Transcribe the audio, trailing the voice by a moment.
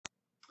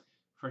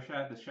Fresh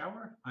out of the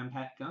shower, I'm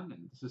Pat Gunn,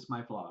 and this is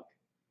my vlog.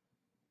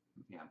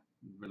 Yeah,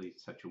 really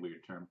such a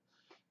weird term.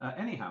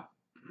 Anyhow,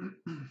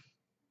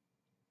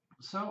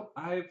 so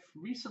I've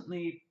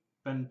recently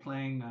been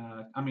playing.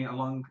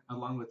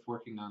 Along with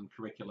working on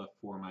curricula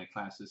for my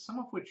classes, some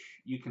of which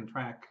you can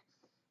track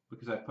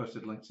because I've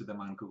posted links to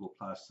them on Google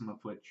Plus. Some of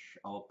which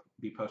I'll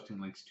be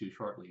posting links to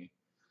shortly.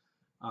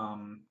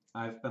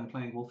 I've been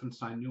playing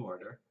Wolfenstein New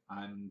Order.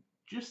 I'm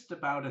just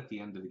about at the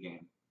end of the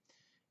game,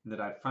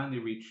 that I've finally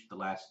reached the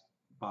last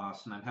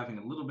boss, and I'm having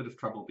a little bit of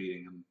trouble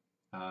beating him.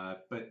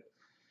 But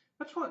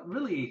that's what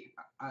really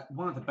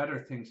one of the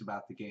better things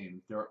about the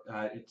game.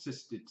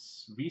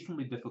 It's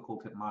reasonably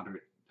difficult at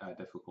moderate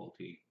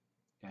difficulty,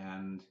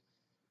 and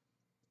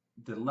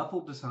the level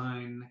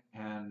design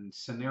and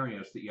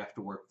scenarios that you have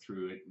to work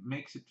through, it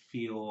makes it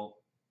feel,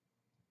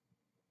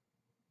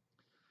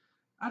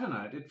 I don't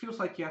know, it feels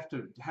like you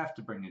have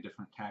to bring a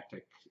different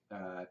tactic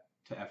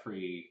to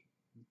every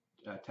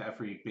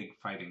big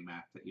fighting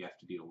map that you have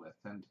to deal with,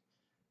 and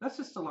that's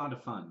just a lot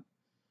of fun.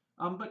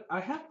 But I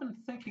have been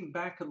thinking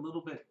back a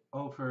little bit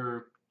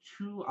over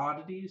two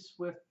oddities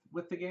with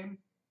the game.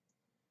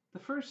 The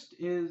first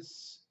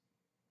is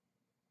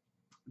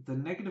the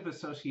negative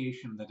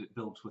association that it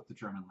builds with the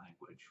German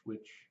language,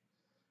 which,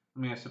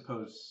 I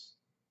suppose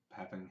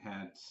having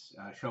had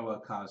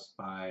Showa caused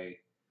by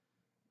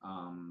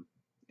um,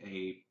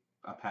 a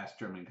past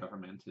German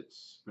government,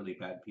 it's really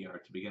bad PR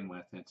to begin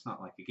with, and it's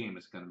not like a game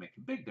is going to make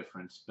a big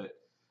difference, but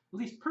at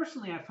least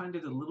personally, I find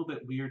it a little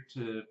bit weird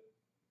to.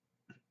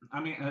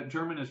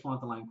 German is one of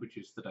the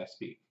languages that I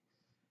speak,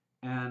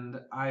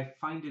 and I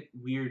find it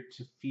weird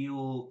to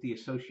feel the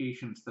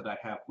associations that I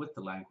have with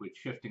the language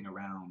shifting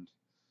around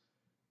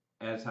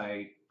as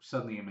I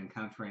suddenly am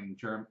encountering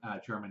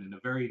German in a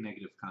very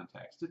negative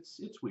context.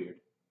 It's weird.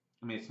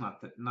 It's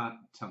not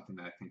something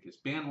that I think is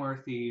ban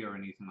worthy or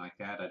anything like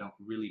that. I don't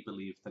really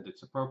believe that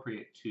it's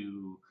appropriate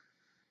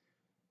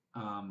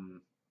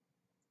um,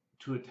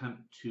 to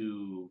attempt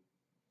to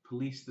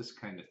police this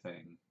kind of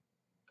thing.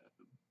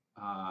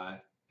 Uh,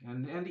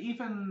 and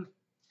even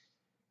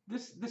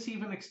this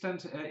even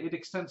extends it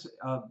extends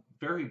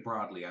very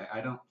broadly.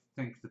 I don't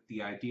think that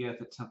the idea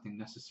that something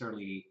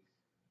necessarily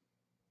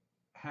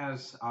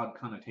has odd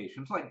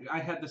connotations. Like I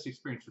had this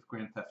experience with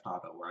Grand Theft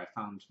Auto where I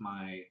found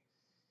my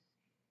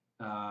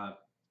uh,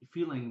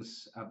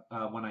 feelings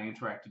when I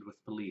interacted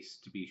with police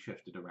to be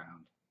shifted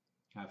around.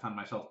 I found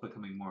myself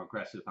becoming more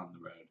aggressive on the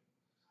road.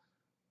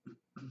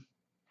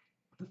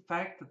 The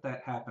fact that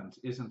that happens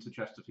isn't a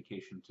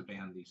justification to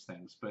ban these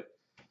things, but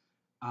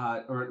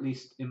or at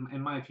least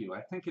in my view,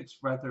 I think it's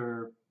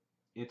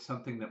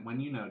something that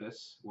when you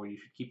notice, or you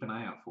should keep an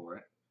eye out for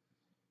it,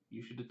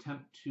 you should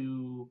attempt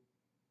to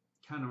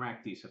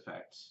counteract these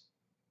effects,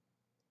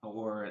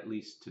 or at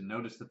least to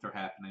notice that they're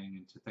happening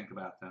and to think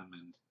about them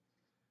and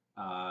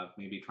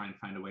maybe try and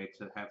find a way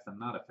to have them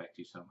not affect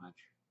you so much.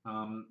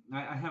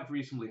 I have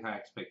reasonably high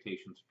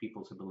expectations of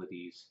people's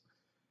abilities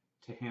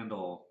to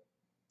handle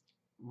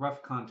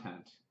rough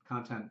content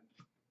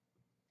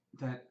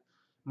that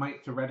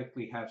might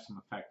theoretically have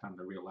some effect on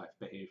their real life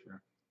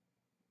behavior.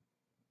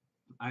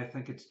 I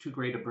think it's too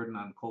great a burden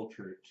on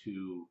culture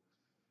to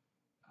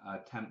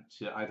attempt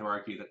to either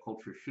argue that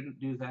culture shouldn't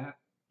do that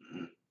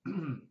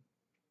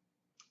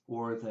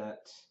or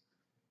that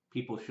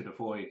people should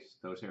avoid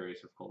those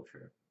areas of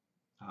culture.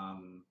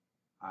 Um,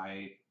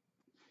 I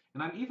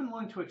and I'm even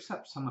willing to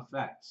accept some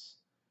effects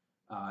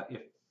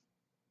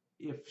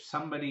if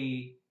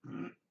somebody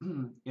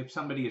if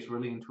somebody is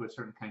really into a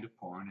certain kind of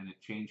porn and it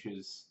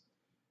changes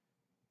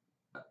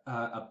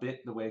a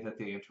bit the way that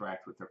they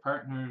interact with their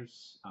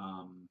partners.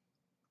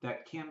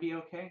 That can be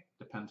okay.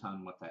 Depends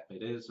on what that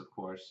bit is, of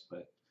course,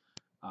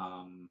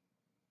 um,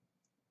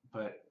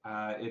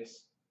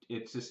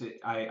 it's just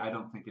I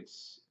don't think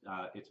it's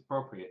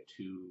appropriate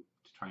to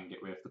try and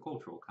get rid of the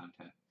cultural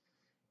content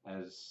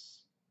as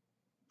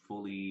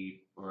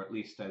fully, or at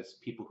least as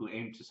people who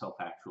aim to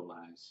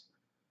self-actualize.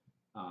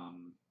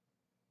 Um,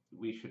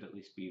 we should at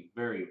least be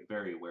very,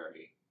 very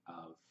wary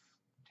of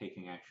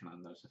taking action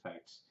on those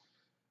effects.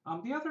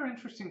 The other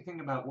interesting thing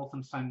about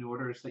Wolfenstein New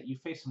Order is that you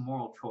face a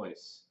moral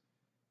choice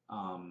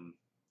um,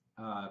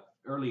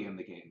 early in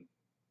the game,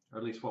 or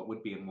at least what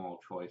would be a moral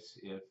choice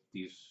if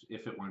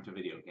it weren't a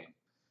video game.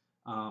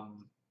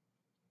 Um,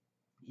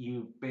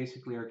 you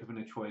basically are given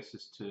a choice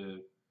as to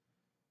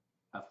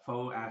a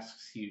foe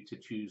asks you to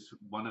choose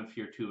one of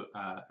your two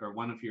or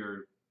one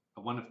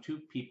of two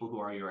people who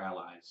are your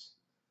allies.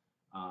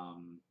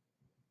 Um,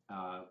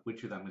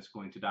 which of them is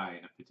going to die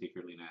in a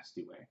particularly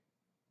nasty way?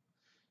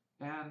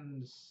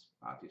 And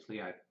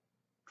obviously,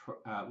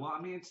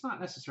 it's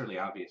not necessarily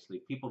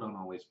obviously. People don't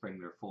always bring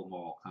their full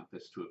moral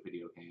compass to a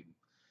video game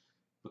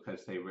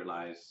because they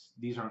realize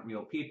these aren't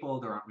real people,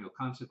 there aren't real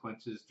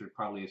consequences, there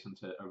probably isn't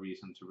a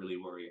reason to really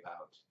worry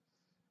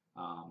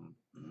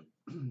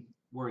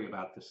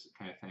about this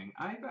kind of thing.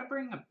 I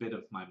bring a bit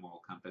of my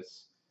moral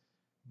compass.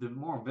 The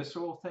more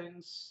visceral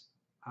things,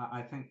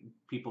 I think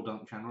people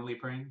don't generally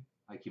bring.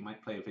 Like you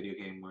might play a video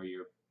game where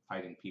you're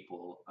fighting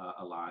people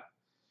a lot,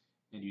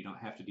 and you don't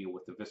have to deal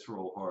with the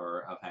visceral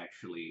horror of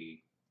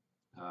actually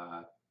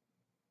uh,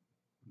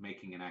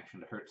 making an action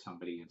to hurt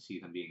somebody and see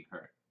them being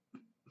hurt.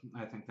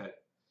 I think that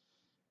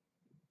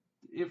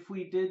if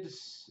we did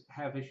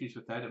have issues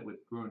with that, it would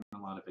ruin a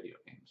lot of video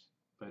games.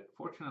 But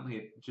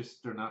fortunately,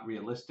 they're not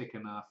realistic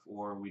enough,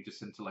 or we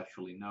just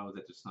intellectually know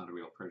that it's not a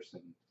real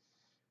person.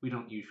 We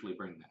don't usually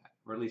bring that,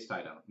 or at least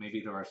I don't.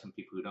 Maybe there are some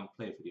people who don't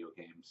play video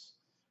games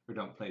or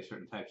don't play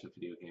certain types of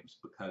video games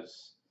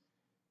because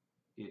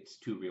it's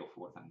too real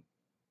for them.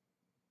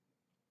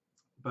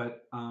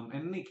 But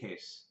in any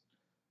case,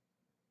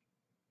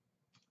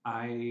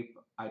 I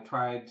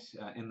tried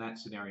in that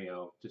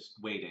scenario just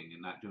waiting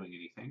and not doing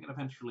anything, and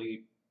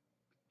eventually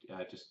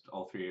just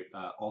all three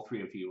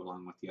of you,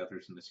 along with the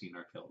others in the scene,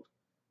 are killed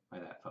by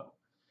that foe.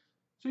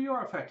 So you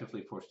are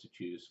effectively forced to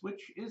choose,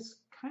 which is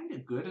kind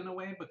of good in a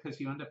way because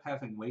you end up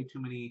having way too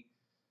many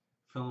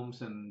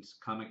films and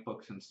comic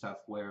books and stuff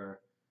where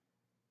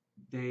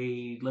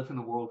they live in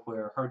a world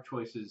where hard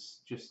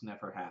choices just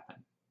never happen.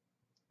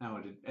 Now,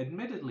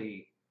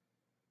 admittedly,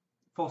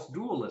 false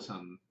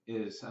dualism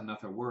is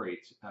another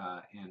worry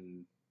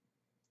in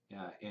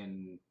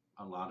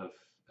a lot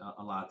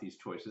of these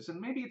choices, and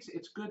maybe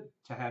it's good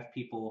to have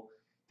people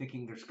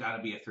thinking there's got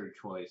to be a third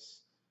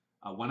choice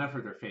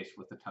whenever they're faced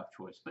with a tough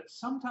choice. But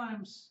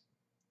sometimes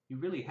you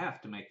really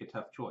have to make a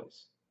tough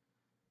choice,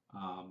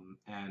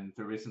 and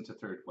there isn't a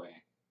third way,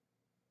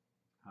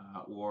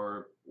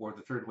 or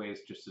the third way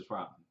is just as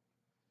rotten.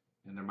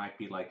 And there might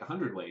be like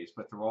 100 ways,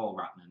 but they're all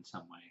rotten in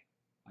some way.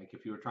 Like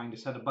if you were trying to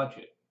set a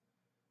budget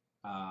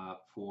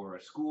for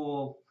a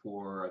school,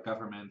 for a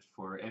government,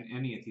 for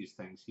any of these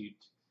things,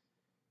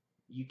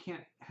 you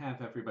can't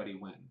have everybody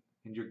win,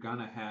 and you're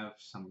gonna have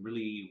some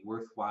really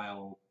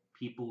worthwhile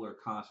people or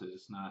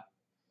causes not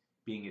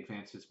being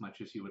advanced as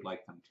much as you would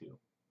like them to.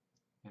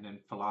 And in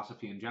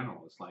philosophy in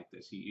general, it's like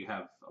this. You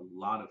have a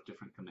lot of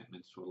different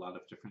commitments to a lot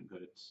of different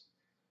goods,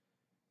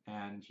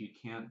 and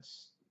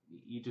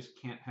you just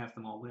can't have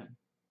them all win.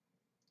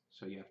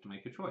 So you have to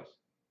make a choice.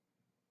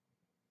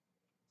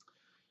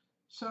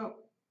 So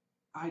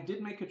I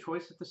did make a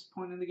choice at this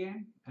point in the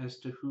game as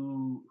to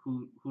who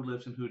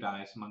lives and who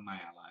dies among my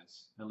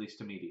allies, at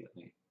least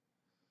immediately.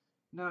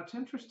 Now it's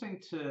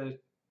interesting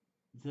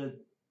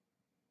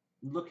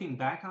looking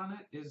back on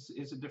it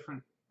is a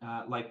different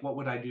like what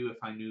would I do if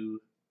I knew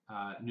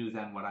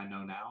then what I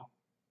know now.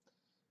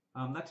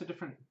 That's a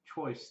different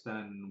choice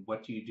than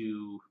what do you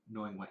do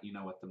knowing what you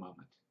know at the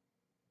moment.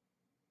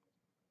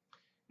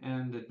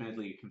 And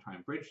admittedly, you can try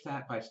and bridge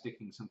that by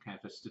sticking some kind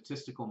of a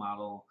statistical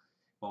model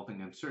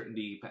involving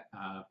uncertainty,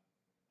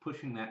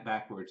 pushing that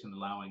backwards and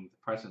allowing the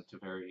present to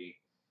vary,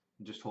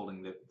 and just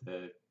holding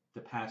the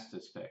past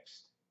as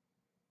fixed.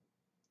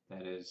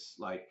 That is,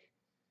 like,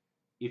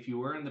 if you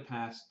were in the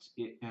past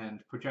and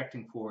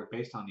projecting forward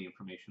based on the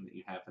information that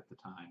you have at the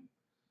time,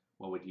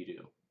 what would you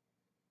do?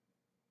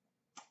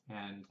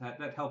 And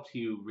that helps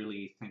you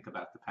really think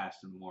about the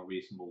past in a more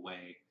reasonable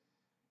way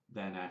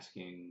than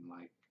asking,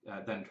 like,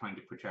 than trying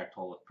to project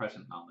all of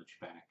present knowledge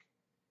back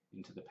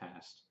into the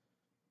past.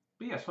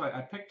 But yeah, so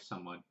I picked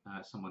someone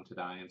to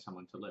die and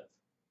someone to live.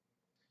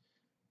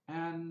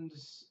 And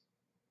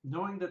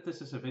knowing that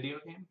this is a video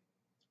game,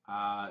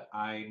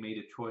 I made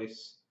a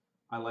choice.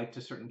 I liked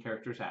a certain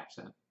character's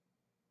accent,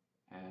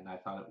 and I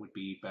thought it would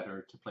be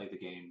better to play the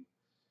game,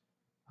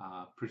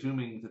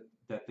 presuming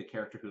that the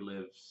character who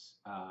lives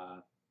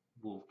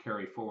will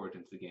carry forward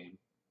into the game,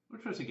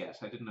 which was a guess.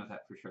 I didn't know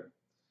that for sure.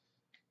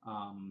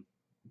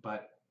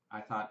 But I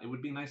thought it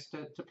would be nice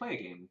to play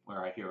a game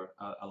where I hear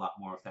a lot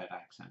more of that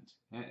accent.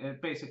 And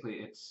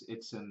basically,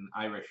 it's an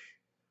Irish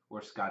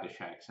or Scottish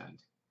accent.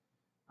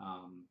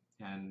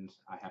 And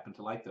I happen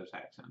to like those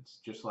accents,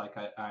 just like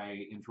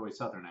I enjoy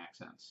Southern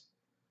accents.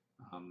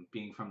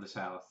 Being from the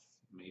South,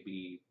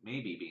 maybe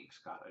being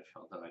Scottish,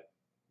 although I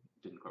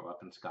didn't grow up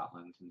in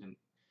Scotland and didn't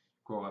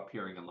grow up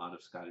hearing a lot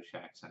of Scottish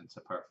accents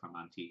apart from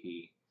on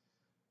TV.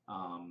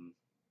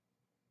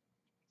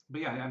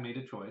 But yeah, I made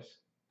a choice,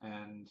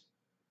 and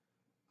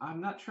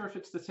I'm not sure if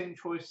it's the same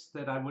choice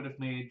that I would have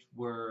made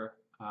were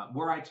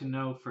I to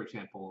know, for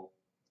example,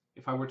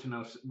 if I were to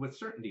know with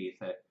certainty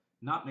that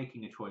not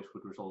making a choice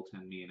would result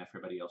in me and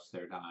everybody else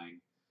there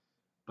dying,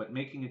 but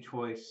making a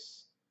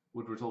choice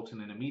would result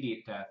in an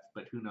immediate death,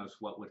 but who knows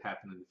what would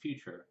happen in the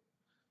future.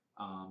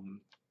 I'm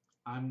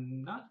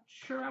not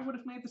sure I would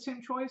have made the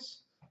same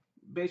choice.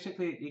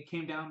 Basically, it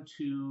came down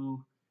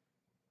to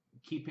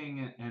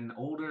keeping an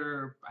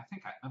older,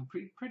 I'm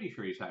pretty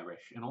sure he's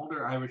Irish, an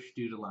older Irish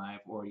dude alive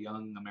or a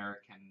young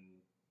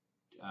American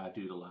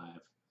dude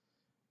alive.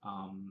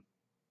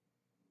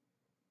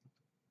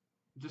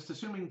 Just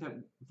assuming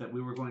that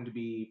we were going to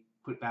be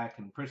put back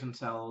in prison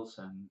cells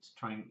and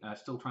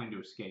still trying to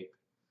escape.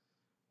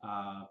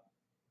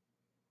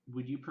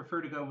 Would you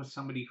prefer to go with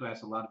somebody who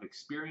has a lot of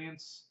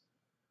experience,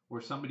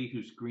 or somebody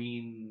who's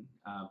green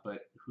but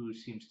who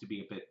seems to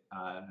be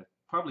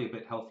probably a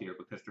bit healthier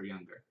because they're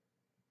younger?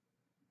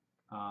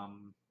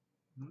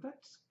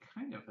 That's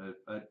kind of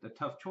a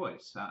tough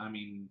choice. I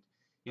mean,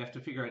 you have to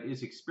figure out,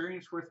 is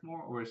experience worth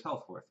more or is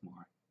health worth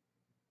more?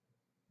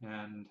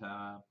 And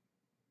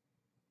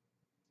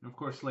of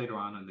course, later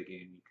on in the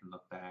game, you can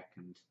look back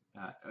and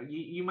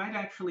you might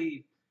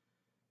actually,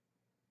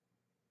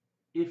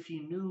 if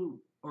you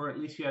knew, or at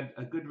least you had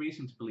a good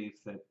reason to believe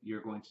that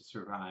you're going to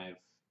survive,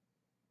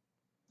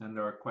 then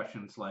there are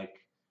questions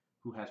like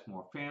who has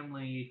more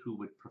family, who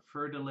would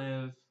prefer to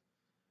live,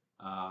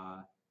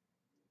 uh,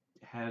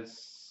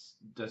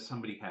 does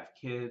somebody have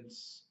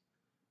kids,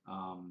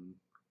 um,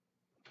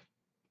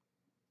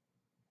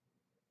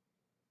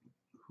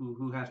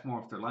 who has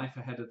more of their life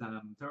ahead of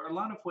them. There are a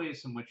lot of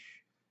ways in which,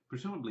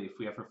 presumably, if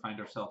we ever find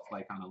ourselves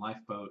like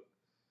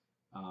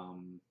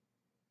um,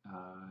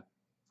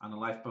 on a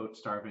lifeboat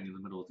starving in the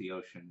middle of the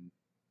ocean,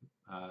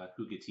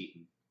 who gets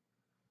eaten?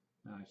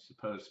 I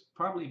suppose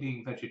probably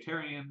being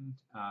vegetarian,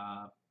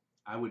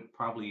 I would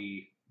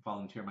probably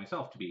volunteer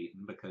myself to be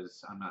eaten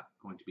because I'm not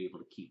going to be able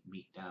to keep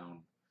meat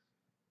down,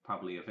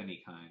 probably of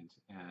any kind,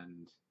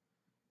 and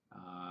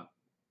uh,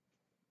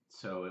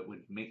 so it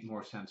would make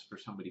more sense for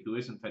somebody who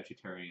isn't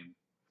vegetarian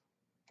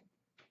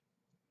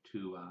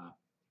to.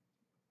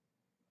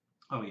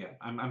 Oh yeah,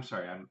 I'm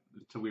sorry.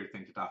 It's a weird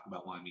thing to talk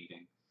about while I'm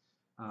eating.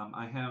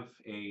 I have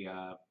a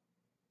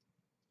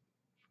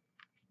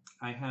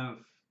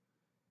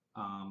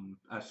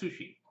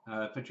sushi,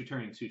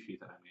 vegetarian sushi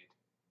that I made.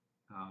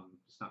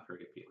 It's not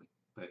very appealing,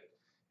 but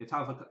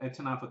it's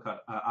an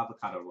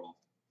avocado roll,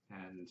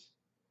 and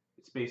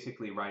it's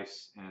basically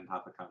rice and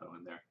avocado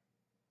in there.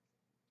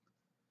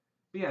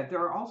 But yeah, there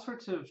are all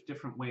sorts of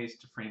different ways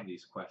to frame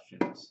these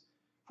questions.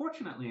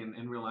 Fortunately,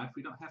 in real life,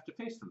 we don't have to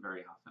face them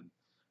very often.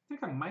 I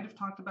think I might have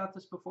talked about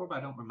this before, but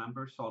I don't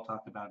remember, so I'll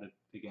talk about it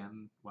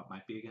again. What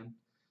might be again?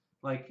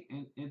 Like,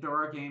 there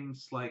are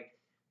games like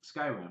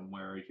Skyrim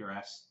where you're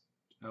asked,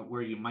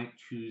 where you might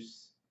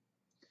choose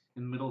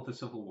in the middle of the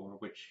Civil War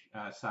which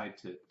side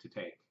to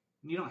take.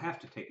 And you don't have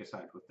to take a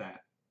side with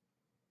that.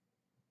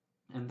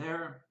 And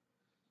there,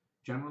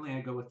 generally,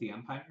 I go with the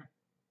Empire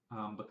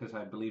because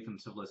I believe in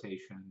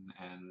civilization,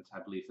 and I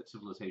believe that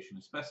civilization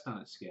is best done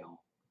at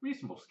scale,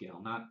 reasonable scale,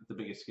 not the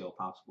biggest scale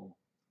possible.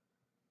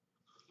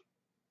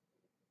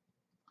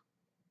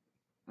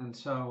 And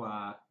so,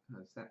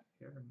 is that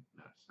here?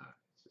 No, it's not.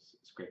 It's just a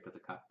scrape of the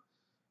cup.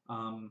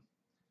 Um,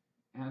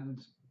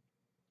 and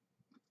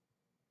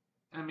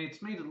I mean,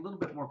 it's made a little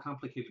bit more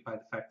complicated by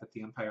the fact that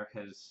the Empire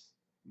has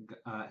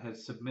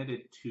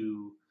submitted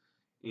to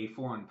a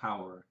foreign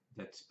power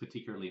that's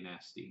particularly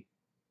nasty,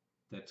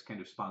 that's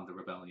kind of spawned the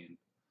rebellion,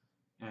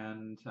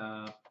 and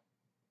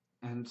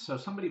so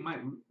somebody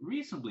might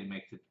reasonably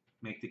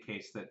make the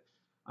case that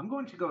I'm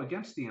going to go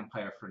against the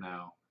Empire for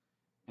now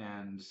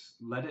and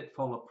let it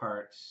fall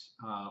apart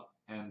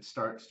and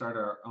start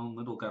our own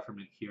little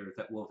government here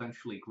that will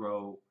eventually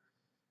grow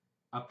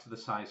up to the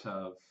size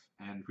of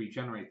and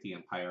regenerate the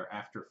Empire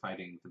after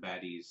fighting the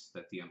baddies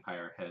that the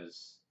Empire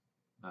has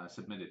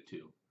submitted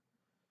to,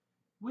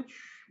 which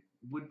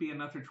would be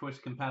another choice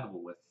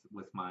compatible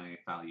with my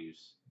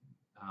values.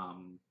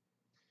 Um,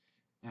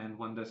 and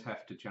one does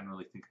have to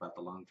generally think about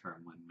the long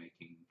term when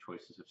making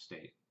choices of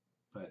state.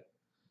 But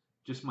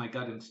just my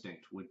gut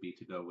instinct would be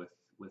to go with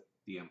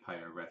the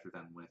Empire rather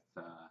than with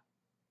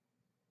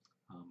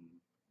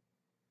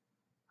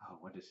oh,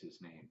 what is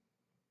his name?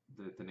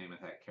 The name of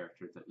that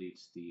character that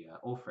leads the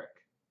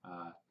Ulfric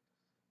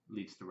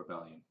leads the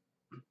rebellion.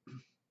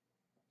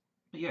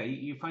 But yeah,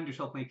 you find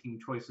yourself making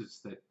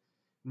choices that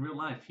in real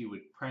life you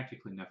would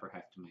practically never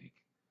have to make.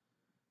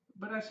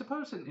 But I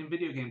suppose in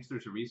video games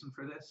there's a reason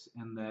for this,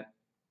 and that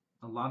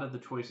a lot of the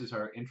choices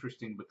are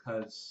interesting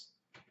because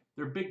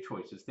they're big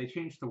choices. They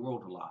change the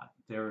world a lot.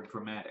 They're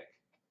dramatic.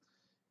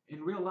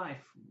 In real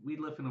life, we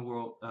live in a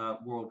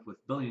world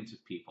with billions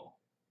of people,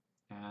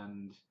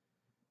 and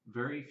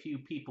very few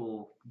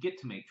people get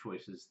to make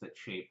choices that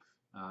shape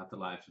the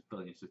lives of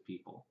billions of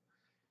people,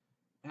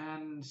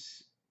 and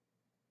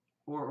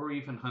or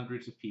even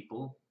hundreds of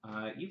people,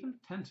 even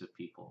tens of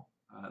people.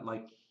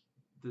 Like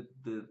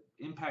the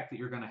impact that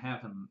you're going to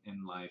have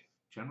in life,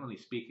 generally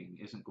speaking,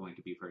 isn't going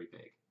to be very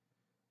big.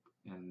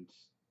 And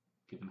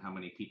given how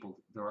many people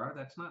there are,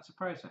 that's not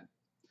surprising.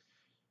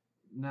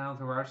 Now,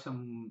 there are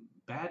some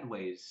bad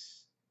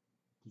ways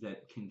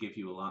that can give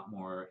you a lot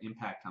more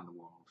impact on the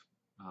world,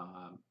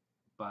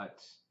 but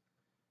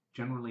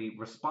generally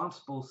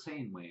responsible,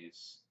 sane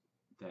ways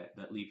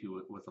that leave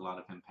you with a lot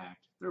of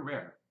impact, they're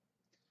rare.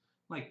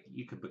 Like,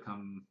 you could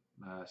become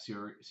a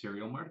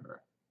serial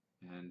murderer,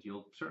 and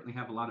you'll certainly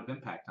have a lot of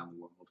impact on the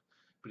world,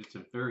 but it's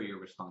a very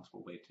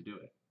irresponsible way to do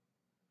it.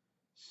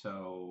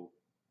 So,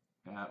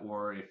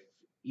 or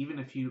even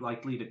if you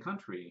like lead a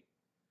country,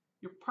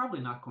 you're probably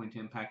not going to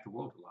impact the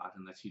world a lot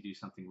unless you do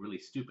something really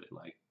stupid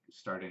like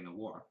starting a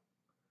war.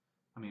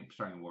 I mean,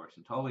 starting a war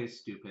isn't always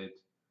stupid,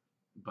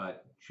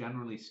 but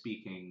generally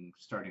speaking,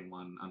 starting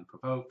one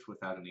unprovoked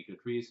without any good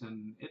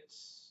reason,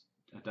 it's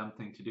a dumb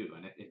thing to do,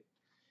 and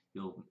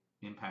you'll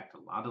impact a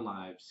lot of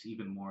lives,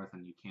 even more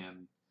than you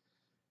can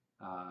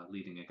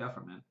leading a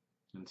government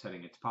and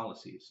setting its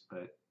policies,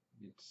 but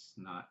it's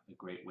not a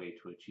great way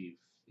to achieve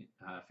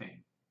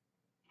fame.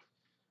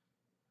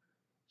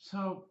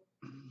 So,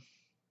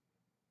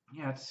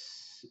 yeah,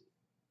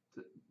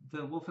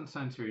 the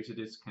Wolfenstein series, it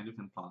is kind of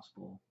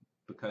implausible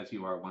because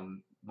you are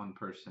one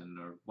person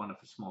or one of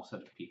a small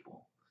set of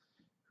people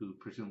who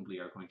presumably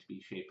are going to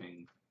be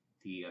shaping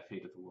the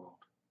fate of the world.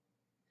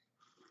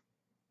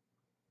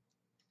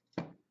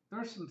 There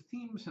are some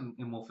themes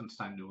in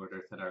Wolfenstein New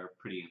Order that are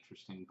pretty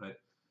interesting, but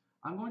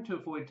I'm going to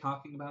avoid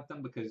talking about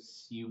them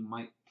because you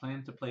might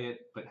plan to play it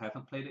but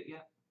haven't played it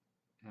yet,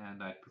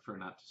 and I'd prefer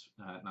not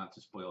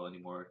to spoil any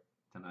more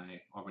than I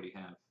already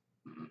have.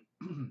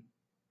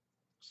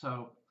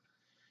 So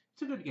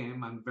it's a good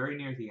game. I'm very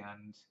near the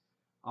end.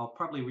 I'll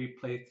probably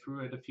replay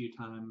through it a few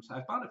times.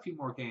 I've bought a few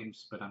more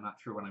games, but I'm not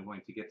sure when I'm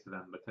going to get to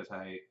them because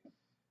I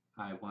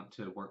want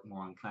to work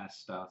more on class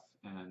stuff,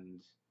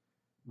 and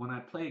when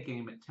I play a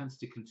game, it tends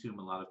to consume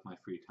a lot of my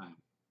free time.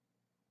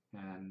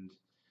 And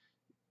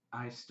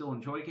I still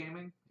enjoy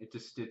gaming.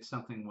 It's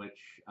something which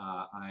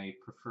I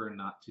prefer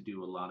not to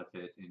do a lot of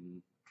it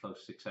in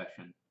close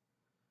succession.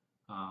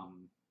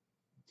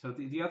 So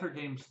the other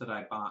games that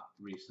I bought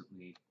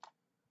recently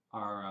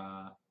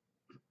are,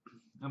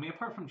 I mean,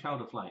 apart from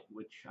Child of Light,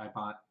 which I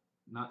bought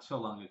not so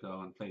long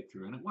ago and played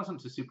through, and it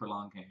wasn't a super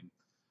long game.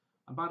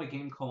 I bought a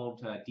game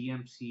called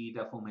DMC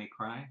Devil May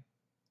Cry,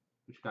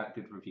 which got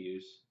good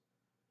reviews.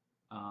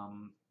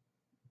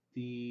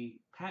 The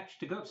patch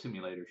to Goat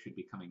Simulator should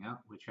be coming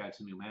out, which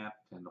adds a new map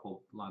and a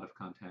whole lot of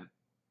content.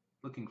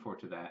 Looking forward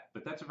to that,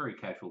 but that's a very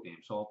casual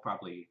game, so I'll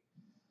probably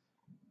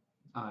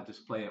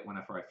just play it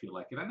whenever I feel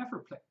like it. I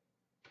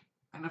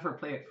never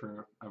play it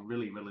for a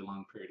really, really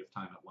long period of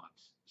time at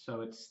once, so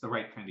it's the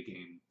right kind of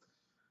game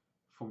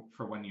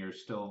for when you're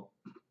still,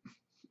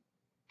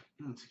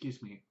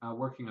 excuse me,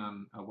 working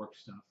on work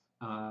stuff.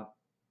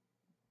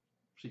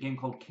 There's a game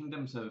called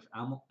Kingdoms of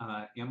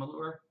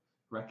Amalur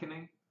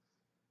Reckoning,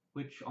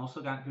 which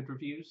also got good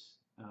reviews.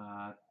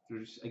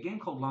 There's a game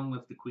called Long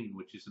Live the Queen,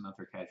 which is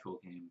another casual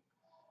game,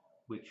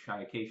 which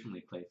I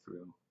occasionally play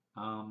through.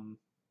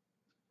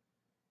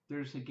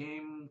 There's a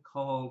game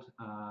called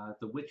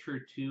The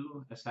Witcher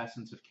 2: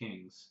 Assassins of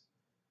Kings,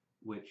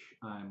 which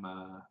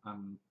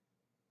I'm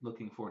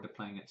looking forward to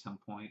playing at some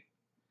point.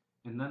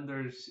 And then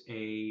there's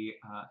a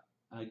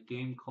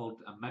game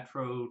called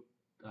Metro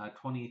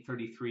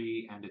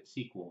 2033 and its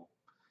sequel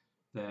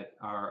that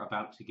are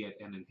about to get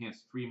an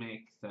enhanced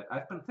remake that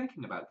I've been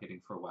thinking about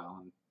getting for a while,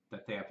 and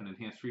that they have an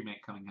enhanced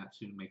remake coming out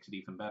soon makes it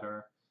even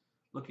better.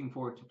 Looking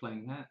forward to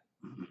playing that.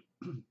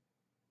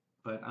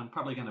 But I'm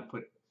probably going to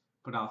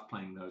put off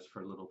playing those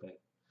for a little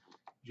bit,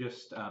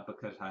 just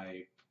because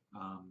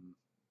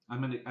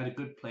I'm at a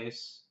good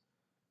place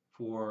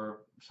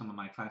for some of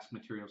my class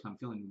materials. I'm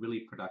feeling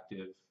really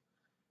productive,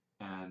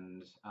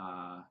 and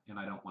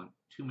I don't want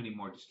too many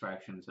more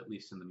distractions, at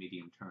least in the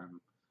medium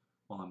term,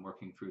 while I'm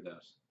working through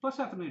those. Plus,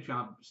 I have a new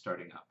job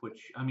starting up,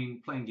 which, I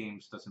mean, playing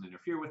games doesn't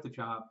interfere with the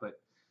job, but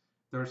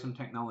there are some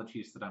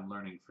technologies that I'm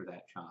learning for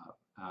that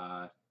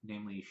job,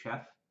 namely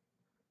Chef,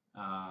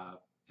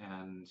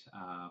 and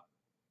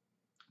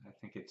I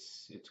think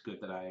it's good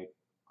that I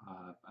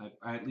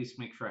at least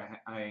make sure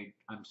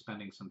I'm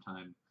spending some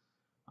time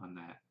on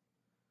that.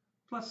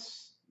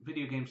 Plus,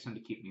 video games tend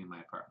to keep me in my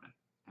apartment,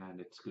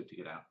 and it's good to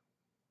get out.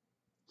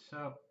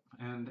 So,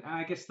 and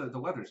I guess the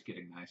weather's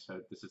getting nice,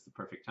 so this is the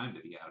perfect time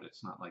to be out.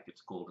 It's not like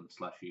it's cold and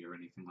slushy or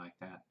anything like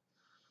that.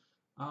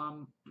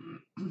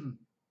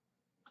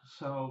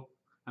 So,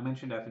 I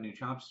mentioned I have a new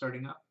job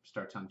starting up.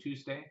 Starts on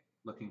Tuesday.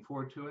 Looking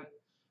forward to it.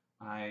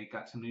 I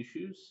got some new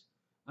shoes.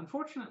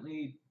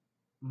 Unfortunately,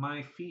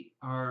 my feet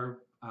are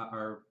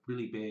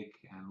really big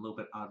and a little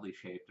bit oddly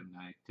shaped, and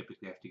I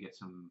typically have to get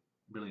some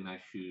really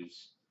nice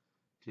shoes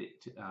to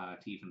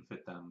even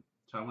fit them.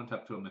 So I went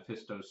up to a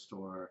Mephisto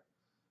store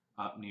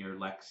up near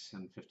Lex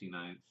and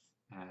 59th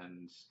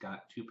and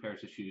got 2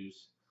 pairs of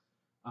shoes.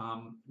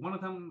 One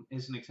of them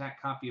is an exact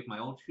copy of my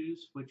old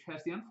shoes, which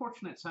has the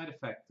unfortunate side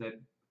effect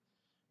that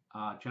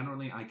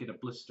generally I get a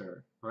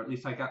blister, or at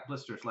least I got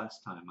blisters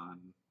last time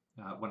on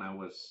when I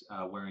was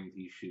wearing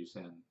these shoes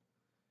in,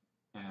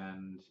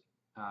 and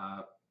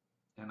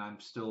I'm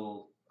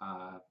still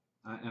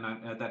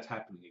that's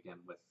happening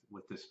again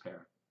with this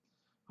pair.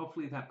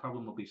 Hopefully that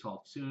problem will be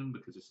solved soon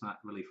because it's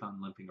not really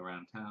fun limping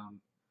around town.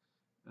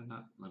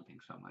 Not limping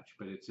so much,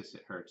 but it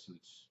hurts and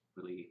it's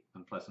really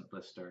unpleasant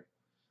blister.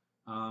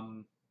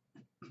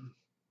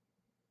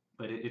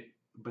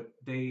 But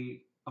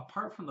they,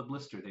 apart from the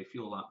blister, they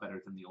feel a lot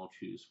better than the old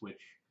shoes,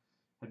 which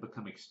had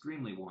become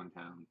extremely worn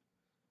down.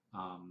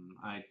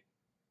 I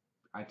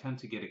tend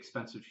to get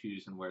expensive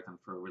shoes and wear them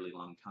for a really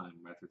long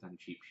time rather than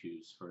cheap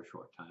shoes for a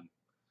short time.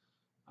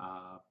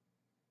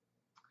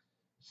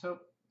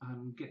 So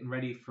I'm getting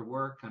ready for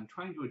work. I'm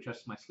trying to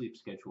adjust my sleep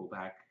schedule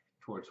back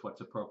towards what's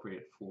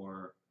appropriate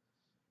for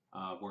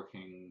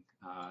working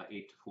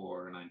 8 to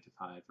 4 or 9 to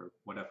 5 or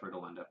whatever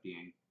it'll end up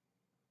being.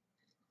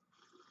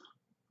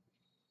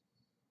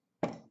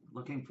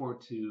 Looking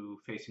forward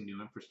to facing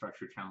new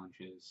infrastructure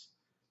challenges.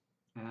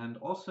 And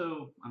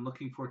also, I'm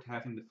looking forward to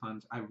having the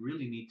funds. I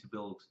really need to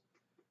build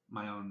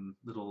my own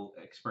little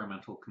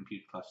experimental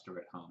compute cluster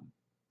at home.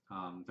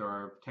 There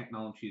are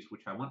technologies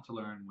which I want to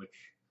learn,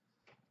 which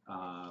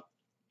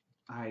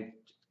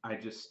I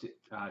just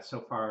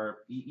so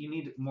far you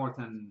need more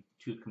than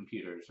 2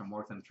 computers or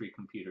more than 3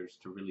 computers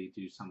to really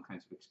do some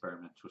kinds of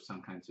experiments with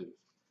some kinds of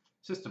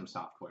system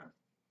software.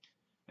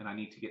 And I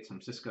need to get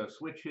some Cisco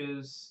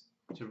switches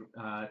to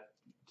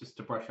just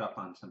to brush up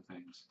on some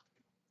things.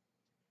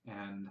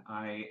 And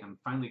I am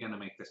finally going to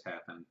make this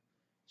happen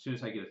as soon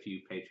as I get a few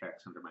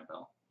paychecks under my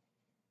belt.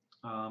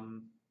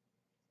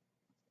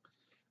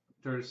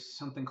 There's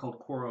something called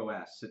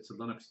CoreOS. It's a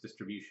Linux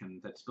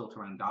distribution that's built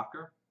around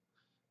Docker.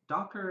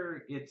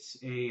 Docker, it's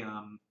a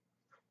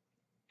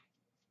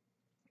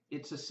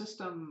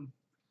system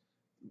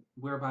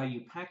whereby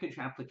you package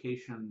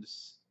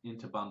applications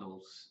into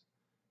bundles,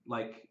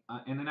 like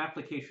and an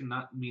application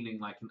not meaning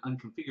like an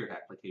unconfigured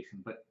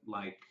application, but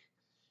like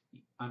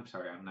I'm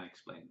sorry, I'm not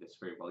explaining this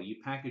very well.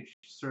 You package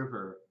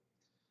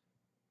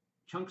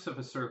chunks of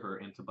a server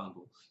into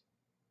bundles,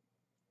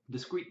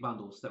 discrete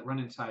bundles that run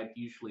inside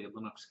usually a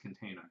Linux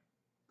container,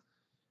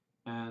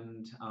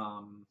 and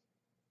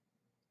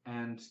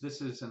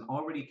this is an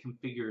already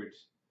configured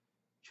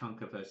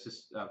chunk of a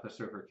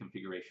server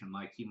configuration.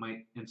 Like you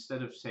might,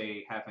 instead of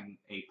say having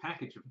a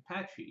package of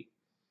Apache,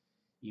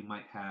 you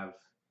might have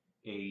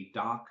a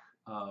dock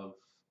of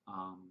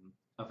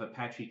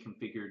Apache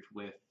configured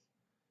with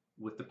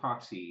the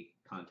proxy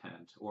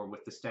content or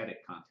with the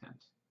static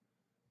content.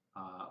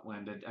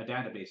 When a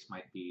database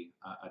might be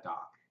a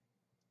dock,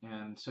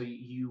 and so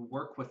you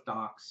work with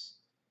docks,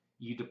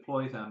 you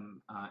deploy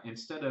them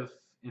instead of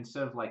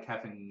like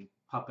having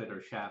Puppet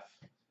or Chef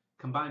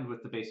combined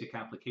with the basic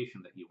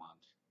application that you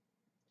want.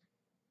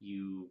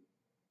 You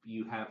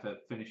have a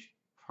finished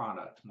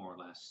product more or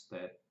less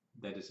that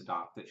is a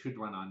dock that should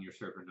run on your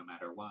server no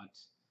matter what.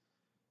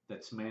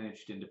 That's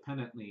managed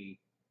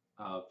independently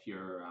of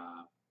your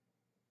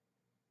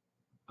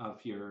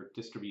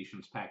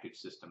distribution's package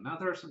system. Now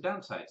there are some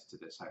downsides to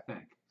this, I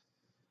think.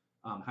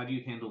 How do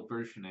you handle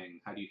versioning?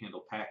 How do you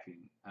handle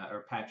patching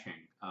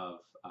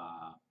of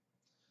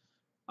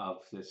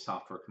this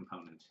software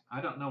component?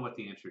 I don't know what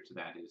the answer to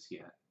that is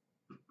yet,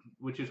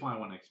 which is why I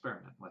want to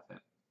experiment with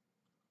it.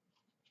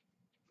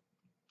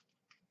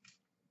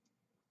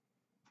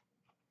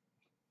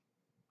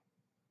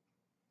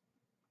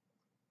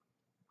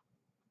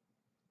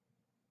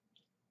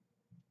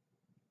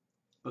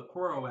 But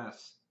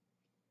CoreOS,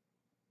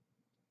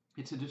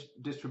 it's a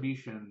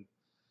distribution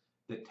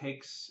that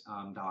takes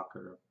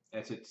Docker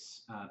as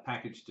its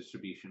package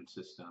distribution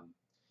system.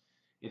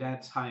 It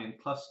adds high-end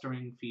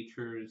clustering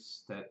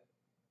features that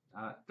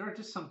there are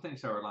just some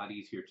things that are a lot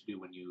easier to do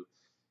when you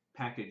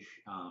package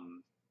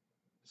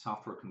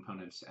software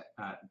components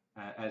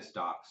as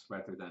docs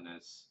rather than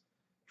as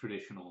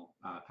traditional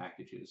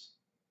packages.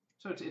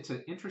 So it's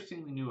an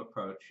interestingly new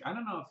approach. I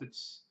don't know if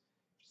it's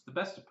the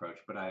best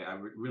approach, but I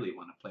really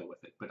want to play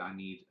with it, but I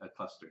need a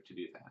cluster to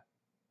do that.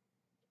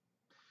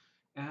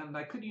 And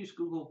I could use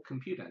Google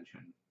Compute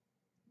Engine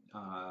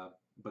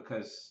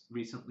because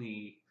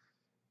recently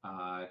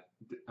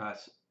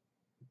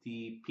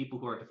the people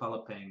who are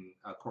developing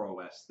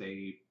CoreOS,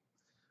 they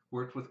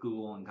worked with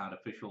Google and got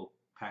official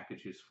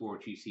packages for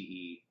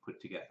GCE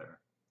put together.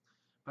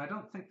 But I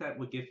don't think that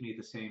would give me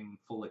the same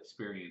full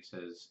experience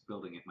as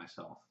building it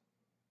myself.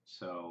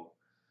 So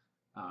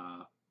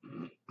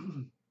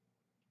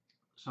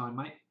so I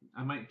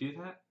might do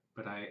that,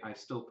 but I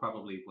still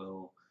probably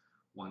will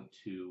want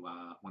to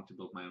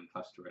build my own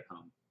cluster at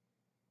home.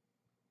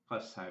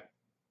 Plus, I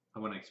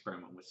want to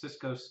experiment with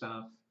Cisco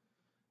stuff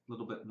a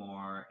little bit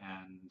more,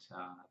 and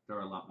there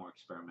are a lot more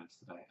experiments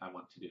that I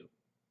want to do.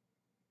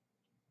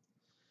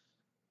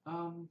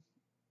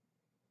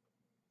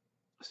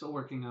 Still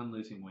working on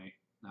losing weight,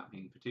 not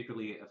being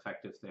particularly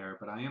effective there,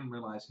 but I am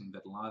realizing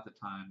that a lot of the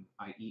time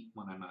I eat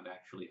when I'm not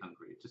actually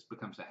hungry. It just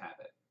becomes a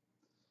habit.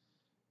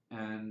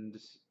 And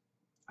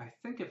I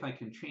think if I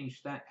can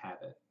change that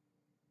habit,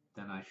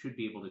 then I should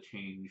be able to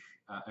change,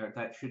 or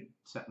that should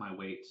set my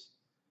weight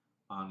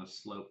on a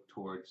slope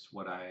towards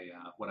what I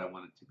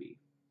want it to be.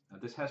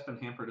 This has been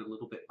hampered a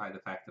little bit by the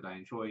fact that I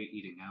enjoy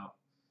eating out,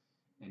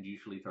 and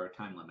usually there are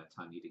time limits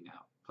on eating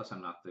out. Plus,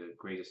 I'm not the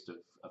greatest of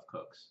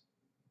cooks.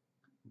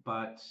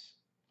 But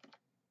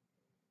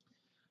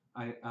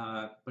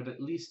at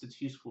least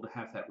it's useful to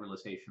have that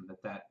realization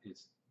that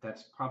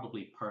that's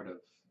probably part of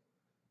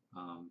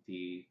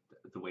the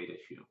weight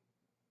issue.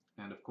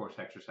 And of course,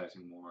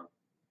 exercising more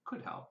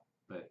could help,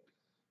 but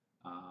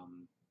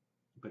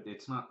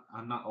it's not.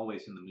 I'm not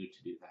always in the mood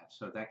to do that,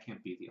 so that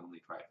can't be the only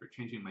driver.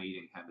 Changing my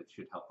eating habits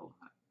should help a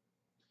lot.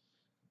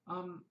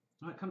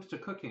 When it comes to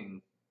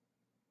cooking,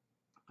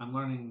 I'm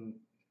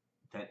learning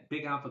that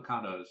big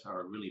avocados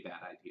are a really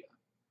bad idea.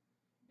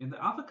 And the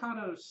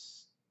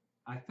avocados,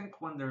 I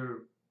think when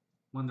they're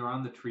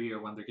on the tree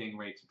or when they're getting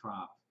ready to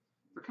drop,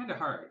 they're kind of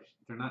hard.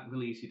 They're not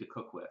really easy to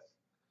cook with.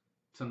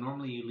 So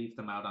normally you leave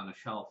them out on a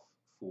shelf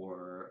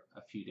for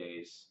a few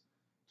days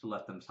to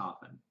let them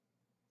soften.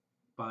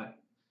 But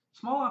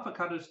small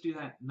avocados do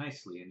that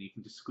nicely, and you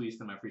can just squeeze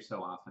them every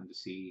so often to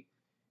see,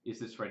 is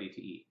this ready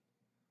to eat?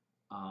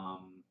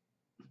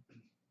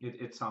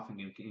 It's often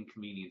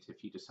inconvenient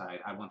if you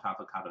decide, I want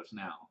avocados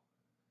now,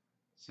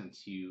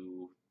 since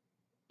you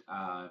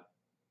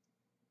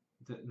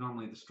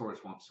normally the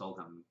stores won't sell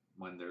them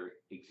when they're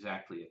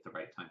exactly at the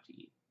right time to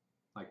eat.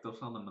 Like they'll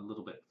sell them a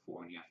little bit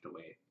before, and you have to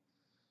wait.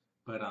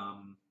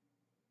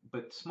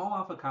 But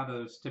small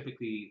avocados,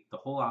 typically the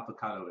whole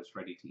avocado is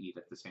ready to eat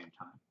at the same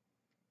time.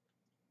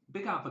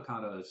 Big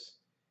avocados,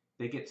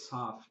 they get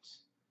soft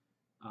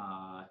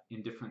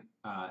in different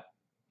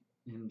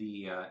in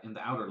the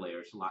outer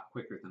layers a lot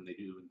quicker than they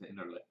do in the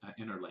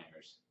inner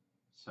layers.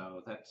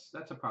 So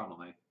that's a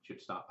problem. I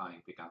should stop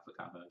buying big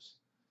avocados.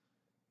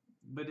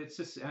 But it's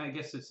just, I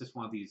guess it's just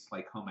one of these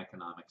like home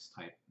economics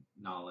type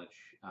knowledge,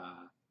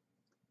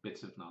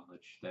 bits of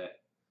knowledge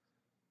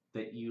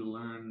that you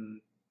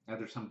learn.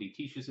 Either somebody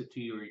teaches it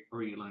to you,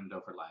 or you learn it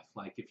over life.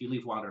 Like if you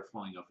leave water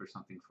flowing over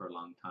something for a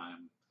long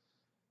time,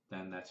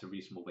 then that's a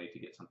reasonable way to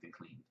get something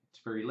clean. It's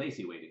a very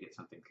lazy way to get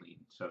something clean.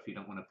 So if you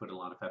don't want to put a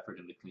lot of effort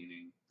into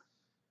cleaning,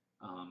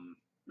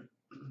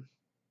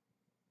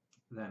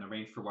 then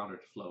arrange for water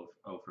to flow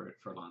over it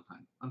for a long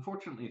time.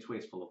 Unfortunately, it's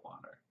wasteful of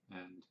water,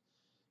 and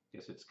I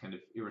guess it's kind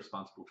of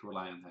irresponsible to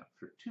rely on that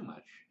for too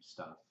much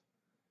stuff.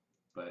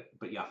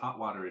 But yeah, hot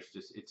water is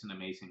it's an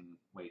amazing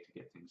way to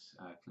get things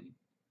clean.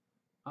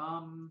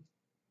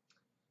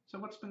 So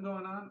what's been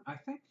going on? I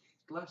think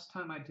last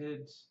time I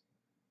did,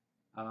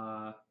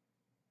 yeah,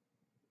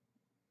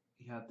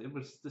 it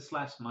was this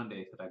last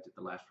Monday that I did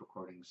the last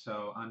recording.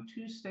 So on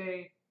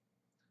Tuesday,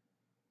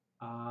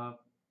 or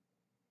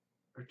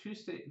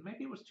Tuesday,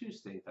 maybe it was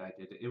Tuesday that I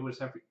did it. It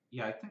was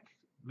yeah, I think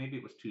maybe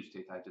it was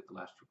Tuesday that I did the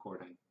last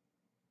recording.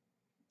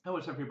 That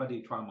was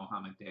Everybody Draw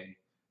Mohammed Day.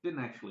 Didn't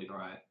actually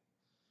draw it.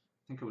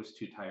 I think I was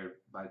too tired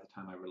by the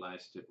time I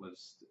realized it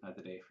was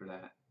the day for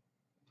that.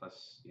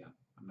 Plus, yeah,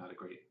 I'm not a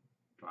great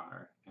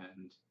drawer,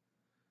 and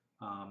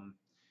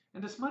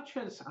as much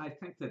as I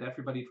think that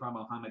Everybody Draw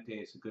Mohammed Day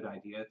is a good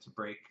idea to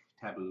break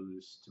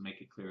taboos, to make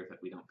it clear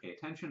that we don't pay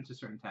attention to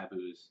certain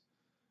taboos,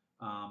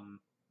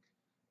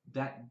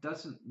 that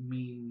doesn't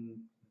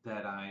mean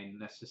that I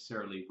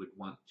necessarily would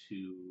want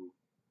to.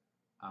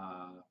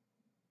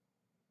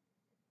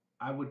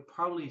 I would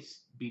probably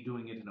be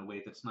doing it in a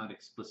way that's not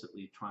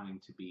explicitly trying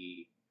to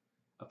be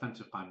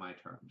offensive by my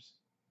terms,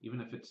 even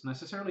if it's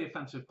necessarily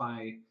offensive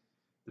by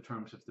the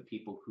terms of the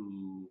people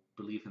who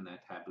believe in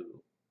that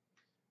taboo.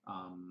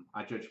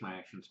 I judge my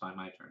actions by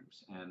my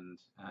terms, and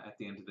at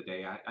the end of the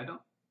day, I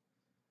don't.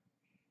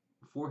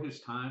 For his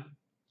time,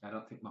 I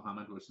don't think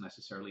Muhammad was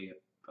necessarily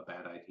a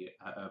bad idea,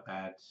 a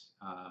bad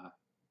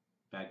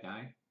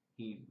guy.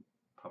 He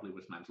probably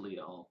was mentally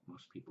ill.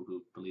 Most people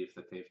who believe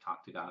that they've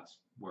talked to gods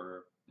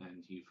were,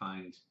 and you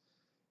find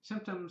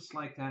symptoms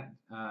like that,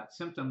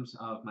 symptoms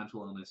of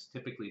mental illness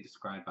typically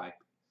described by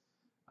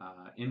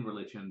in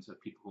religions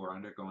of people who are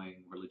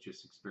undergoing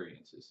religious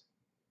experiences.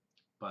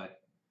 But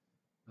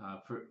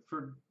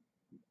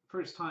for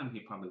his time,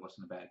 he probably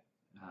wasn't a bad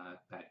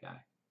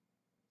guy.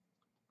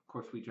 Of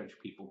course, we judge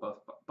people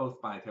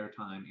both by their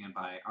time and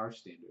by our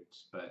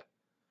standards, but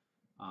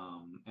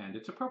and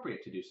it's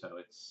appropriate to do so.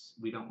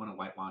 We don't want to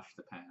whitewash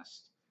the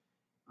past,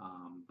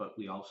 but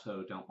we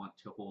also don't want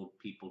to hold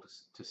people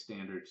to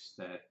standards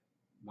that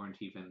weren't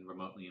even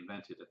remotely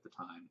invented at the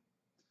time.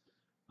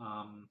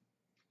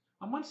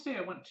 On Wednesday,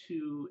 I went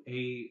to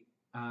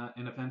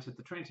an event at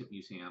the Transit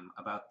Museum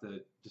about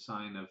the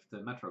design of the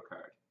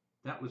MetroCard.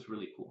 That was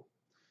really cool.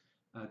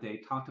 They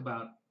talked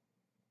about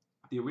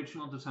the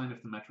original design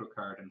of the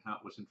MetroCard and how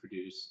it was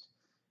introduced,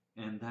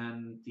 and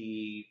then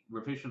the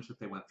revisions that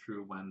they went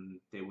through when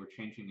they were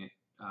changing it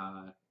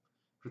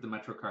for the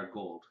MetroCard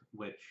Gold,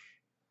 which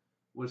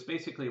was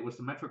basically, it was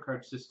the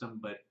MetroCard system,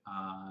 but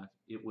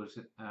it was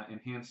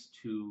enhanced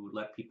to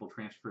let people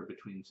transfer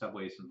between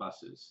subways and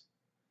buses.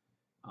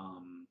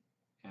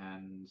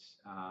 And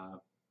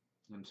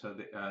so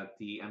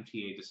the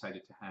MTA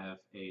decided to have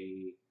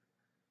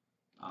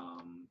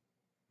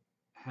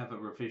a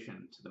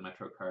revision to the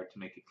MetroCard to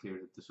make it clear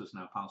that this was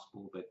now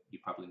possible, but you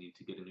probably need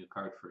to get a new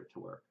card for it to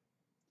work.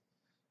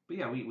 But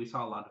yeah, we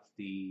saw a lot of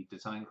the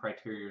design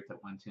criteria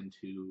that went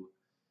into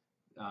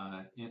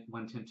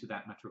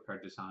that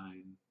MetroCard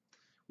design.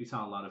 We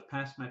saw a lot of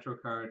past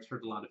MetroCards,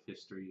 heard a lot of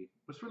history.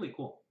 It was really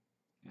cool,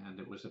 and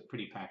it was a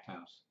pretty packed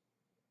house.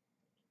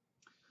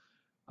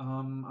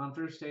 On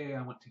Thursday,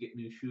 I went to get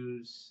new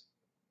shoes,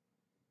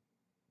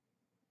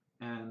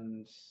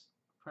 and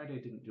Friday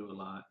didn't do a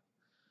lot.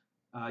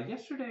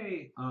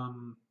 Yesterday,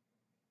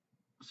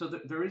 so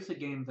there is a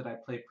game that I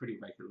play pretty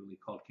regularly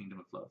called Kingdom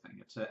of Loathing.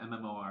 It's a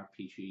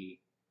MMORPG.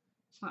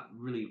 It's not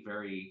really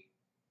very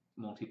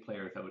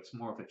multiplayer, though. It's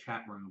more of a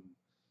chat room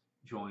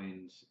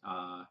joined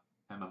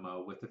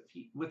MMO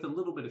with a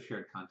little bit of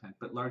shared content,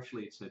 but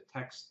largely it's a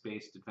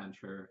text-based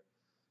adventure.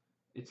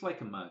 It's like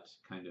a MUD,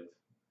 kind of,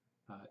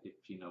 if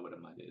you know what a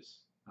MUD is.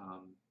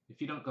 If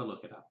you don't, go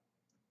look it up.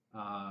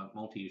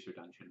 Multi-user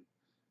dungeon.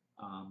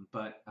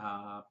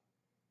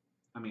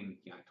 I mean,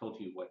 yeah, I told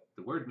you what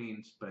the word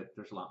means, but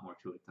there's a lot more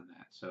to it than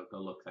that, so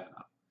go look that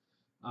up.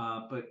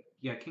 But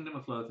yeah, Kingdom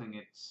of Loathing,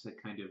 it's a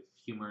kind of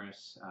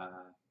humorous,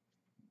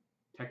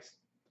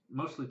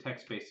 mostly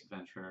text-based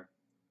adventure.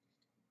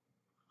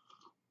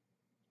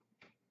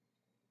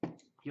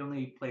 you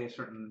only play a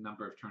certain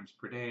number of turns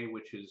per day,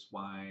 which is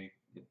why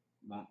it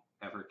won't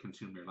ever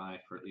consume your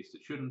life, or at least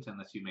it shouldn't,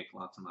 unless you make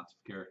lots and lots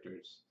of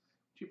characters,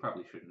 which you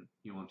probably shouldn't.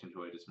 You won't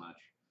enjoy it as much.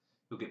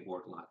 You'll get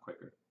bored a lot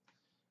quicker.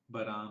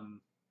 But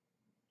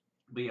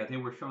yeah, they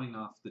were showing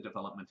off the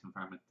development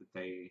environment that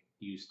they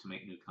used to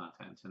make new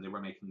content, and they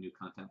were making new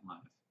content live.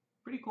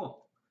 Pretty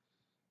cool.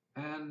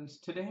 And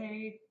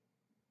today,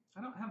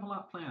 I don't have a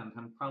lot planned.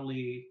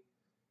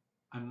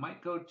 I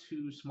might go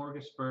to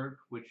Smorgasburg,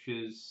 which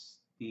is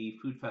the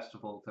food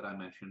festival that I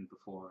mentioned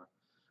before,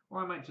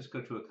 or I might just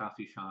go to a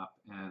coffee shop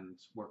and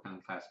work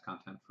on class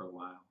content for a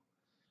while.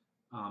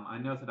 I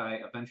know that I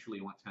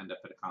eventually want to end up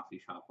at a coffee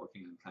shop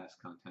working on class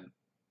content.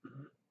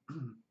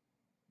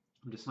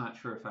 I'm just not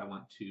sure if I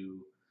want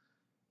to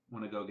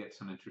go get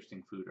some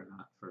interesting food or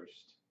not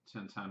first,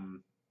 since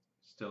I'm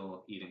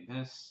still eating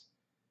this,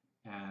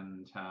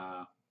 and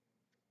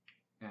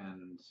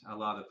a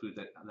lot of the food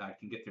that I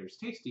can get there is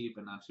tasty,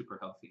 but not super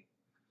healthy.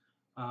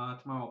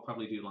 Tomorrow I'll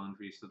probably do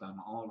laundry so that I'm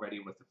all ready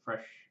with a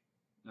fresh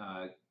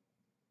uh,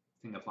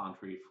 thing of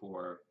laundry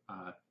for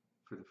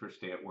the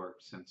first day at work,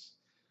 since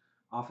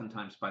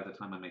oftentimes by the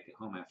time I make it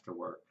home after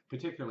work,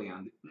 particularly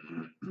on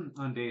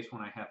on days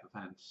when I have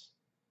events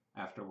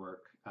after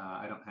work,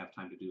 I don't have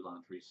time to do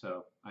laundry,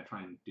 so I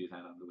try and do that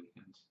on the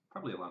weekends.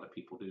 Probably a lot of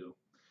people do.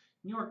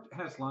 New York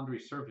has laundry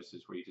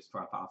services where you just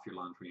drop off your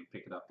laundry and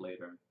pick it up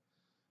later.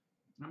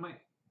 I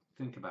might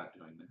think about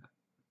doing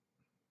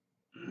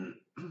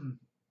that.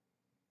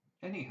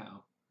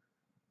 Anyhow,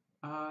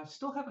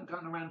 still haven't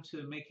gotten around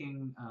to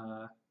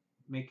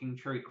making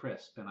cherry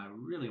crisp, and I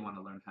really want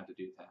to learn how to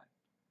do that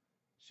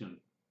soon.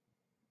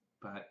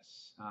 But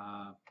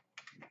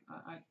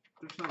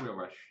there's no real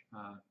rush.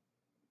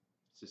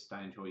 It's just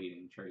I enjoy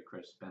eating cherry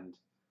crisp, and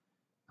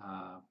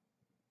uh,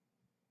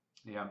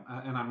 yeah,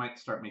 and I might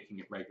start making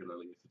it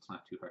regularly if it's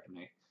not too hard to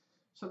make.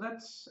 So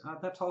that's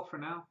all for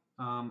now.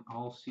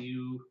 I'll see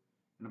you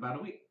in about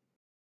a week.